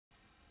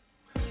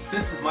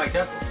This is Mike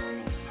Eccles,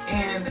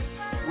 and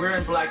we're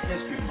in Black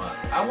History Month.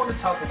 I want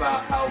to talk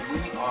about how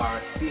we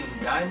are seeing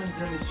diamonds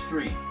in the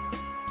street,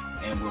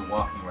 and we're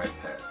walking right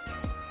past them.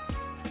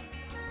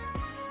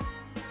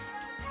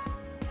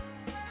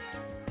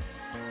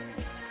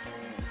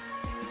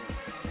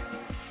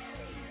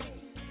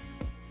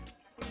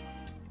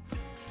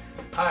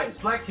 Hi, it's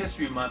Black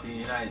History Month in the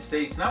United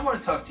States, and I want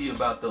to talk to you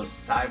about those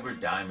cyber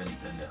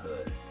diamonds in the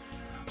hood.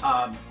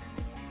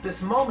 This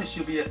moment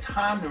should be a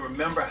time to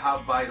remember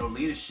how vital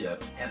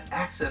leadership and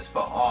access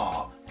for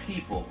all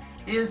people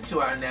is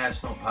to our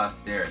national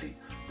posterity.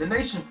 The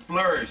nation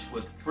flourished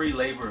with free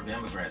labor of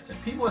immigrants,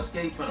 and people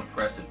escaped from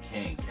oppressive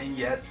kings, and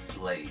yes,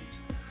 slaves.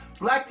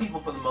 Black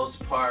people, for the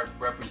most part,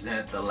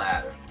 represent the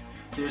latter.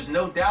 There's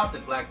no doubt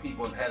that black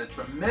people have had a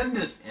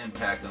tremendous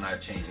impact on our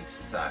changing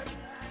society.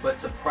 But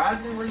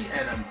surprisingly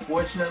and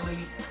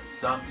unfortunately,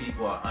 some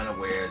people are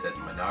unaware that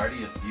the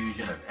minority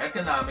infusion of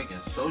economic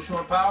and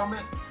social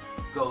empowerment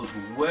goes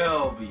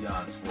well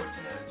beyond sports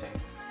and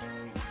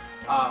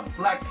entertainment.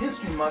 Black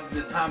History Month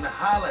is a time to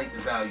highlight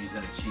the values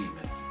and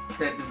achievements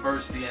that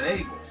diversity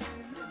enables.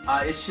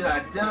 It should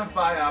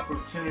identify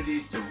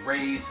opportunities to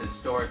raise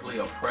historically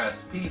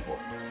oppressed people.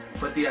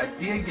 But the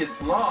idea gets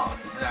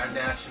lost in our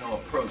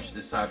national approach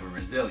to cyber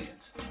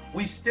resilience.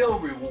 We still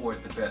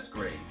reward the best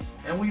grades,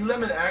 and we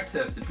limit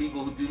access to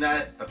people who do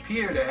not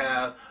appear to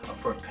have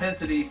a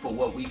propensity for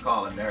what we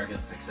call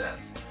American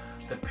success.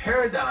 The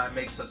paradigm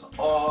makes us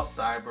all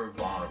cyber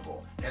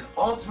vulnerable and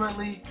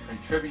ultimately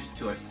contributes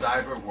to a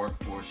cyber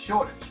workforce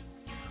shortage.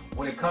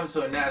 When it comes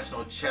to a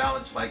national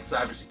challenge like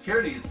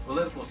cybersecurity, the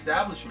political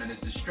establishment is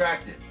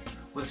distracted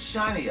with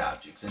shiny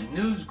objects and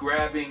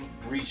news-grabbing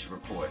breach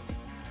reports.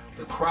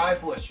 The cry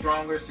for a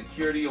stronger,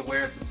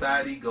 security-aware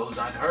society goes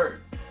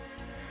unheard.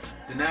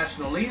 The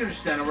national leaders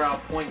stand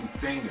around pointing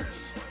fingers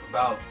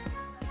about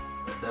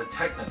the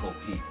technical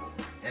people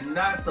and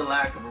not the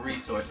lack of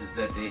resources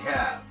that they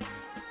have.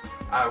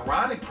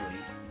 Ironically,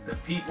 the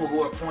people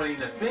who are pointing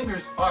the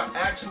fingers are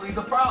actually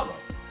the problem.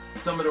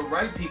 Some of the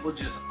right people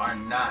just are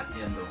not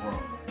in the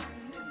room.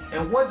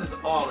 And what does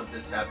all of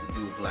this have to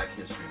do with Black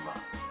History Month?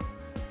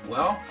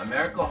 Well,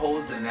 America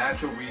holds the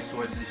natural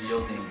resources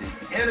yielding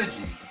the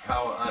energy to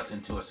power us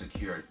into a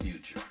secure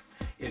future.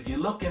 If you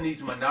look in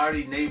these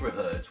minority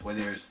neighborhoods where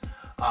there's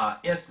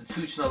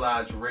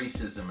institutionalized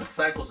racism and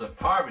cycles of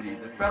poverty,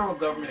 the federal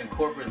government and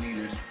corporate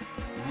leaders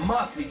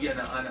must begin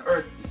to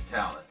unearth this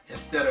talent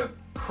instead of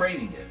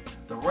creating it.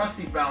 The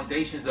rusty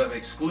foundations of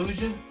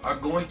exclusion are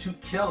going to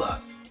kill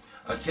us.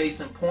 A case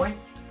in point,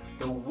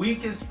 the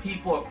weakest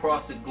people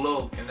across the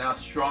globe can now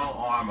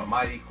strong-arm a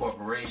mighty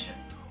corporation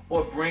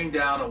or bring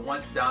down a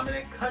once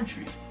dominant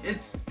country.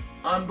 It's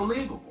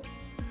unbelievable.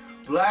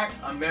 Black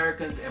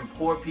Americans and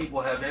poor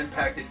people have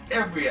impacted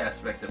every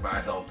aspect of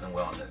our health and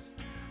wellness.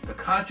 The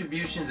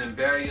contributions and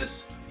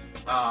various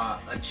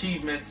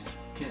achievements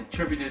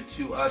contributed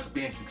to us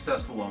being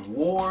successful in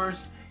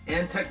wars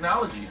and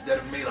technologies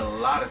that have made a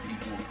lot of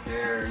people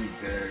very,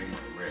 very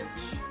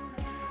rich.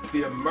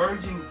 The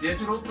emerging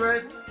digital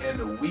threat and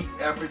the weak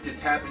effort to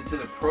tap into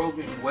the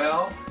probing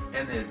well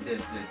and the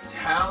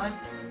talent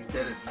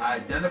that it's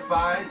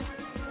identified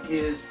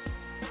is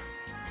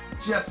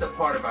just a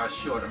part of our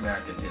short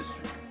American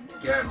history.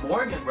 Garrett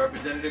Morgan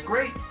represented a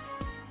great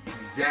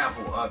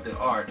example of the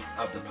art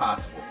of the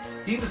possible.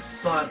 He was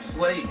son of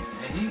slaves,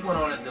 and he went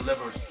on to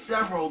deliver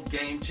several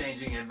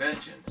game-changing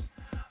inventions.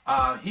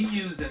 He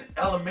used an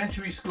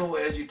elementary school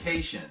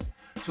education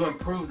to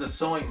improve the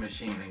sewing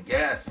machine and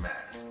gas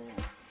mask.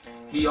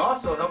 He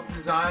also helped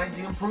design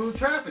the improved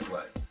traffic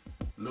light.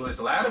 Lewis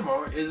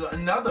Latimer is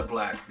another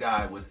black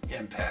guy with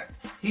impact.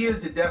 He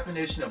is the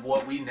definition of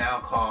what we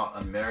now call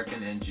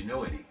American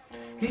ingenuity.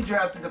 He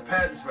drafted the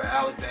patents for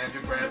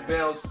Alexander Graham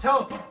Bell's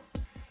telephone.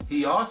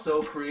 He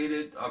also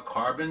created a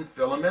carbon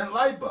filament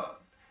light bulb.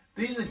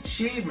 These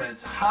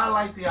achievements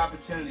highlight the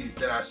opportunities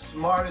that our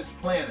smartest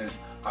planners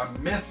are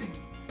missing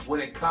when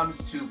it comes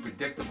to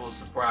predictable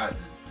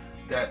surprises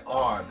that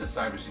are the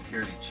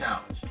cybersecurity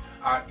challenge.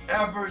 Our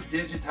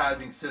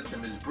ever-digitizing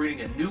system is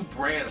breeding a new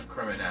brand of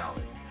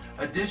criminality.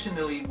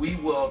 Additionally, we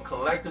will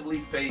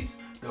collectively face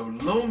the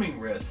looming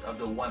risk of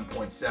the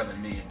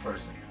 1.7 million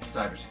person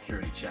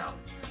cybersecurity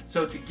challenge.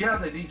 So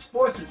together, these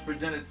forces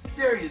present a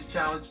serious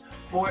challenge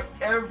for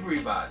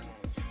everybody.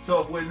 So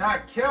if we're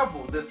not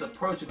careful, this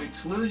approach of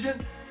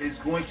exclusion is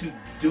going to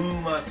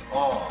doom us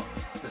all.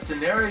 The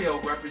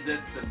scenario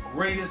represents the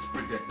greatest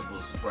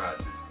predictable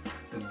surprises.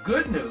 The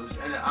good news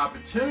and the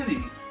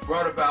opportunity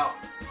brought about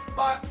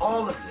by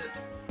all of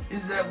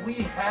this is that we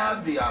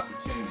have the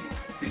opportunity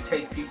to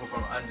take people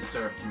from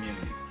underserved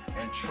communities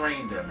and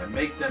train them and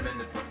make them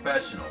into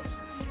professionals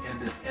in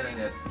this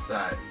internet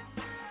society.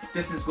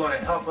 This is going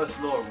to help us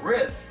lower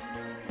risk,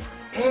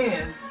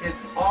 and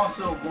it's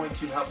also going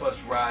to help us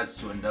rise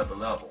to another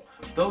level.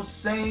 Those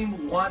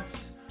same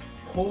once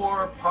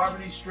poor,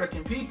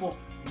 poverty-stricken people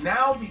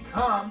now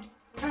become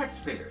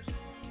taxpayers.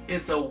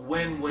 It's a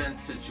win-win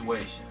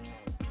situation.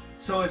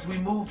 So as we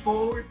move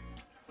forward,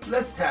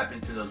 let's tap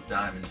into those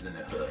diamonds in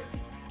the hood.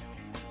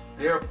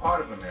 They're a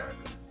part of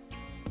America,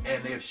 and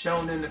and they have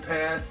shown in the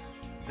past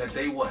that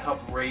they will help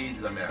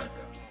raise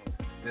America.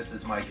 This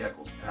is Mike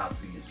Eccles, and I'll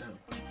see you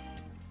soon.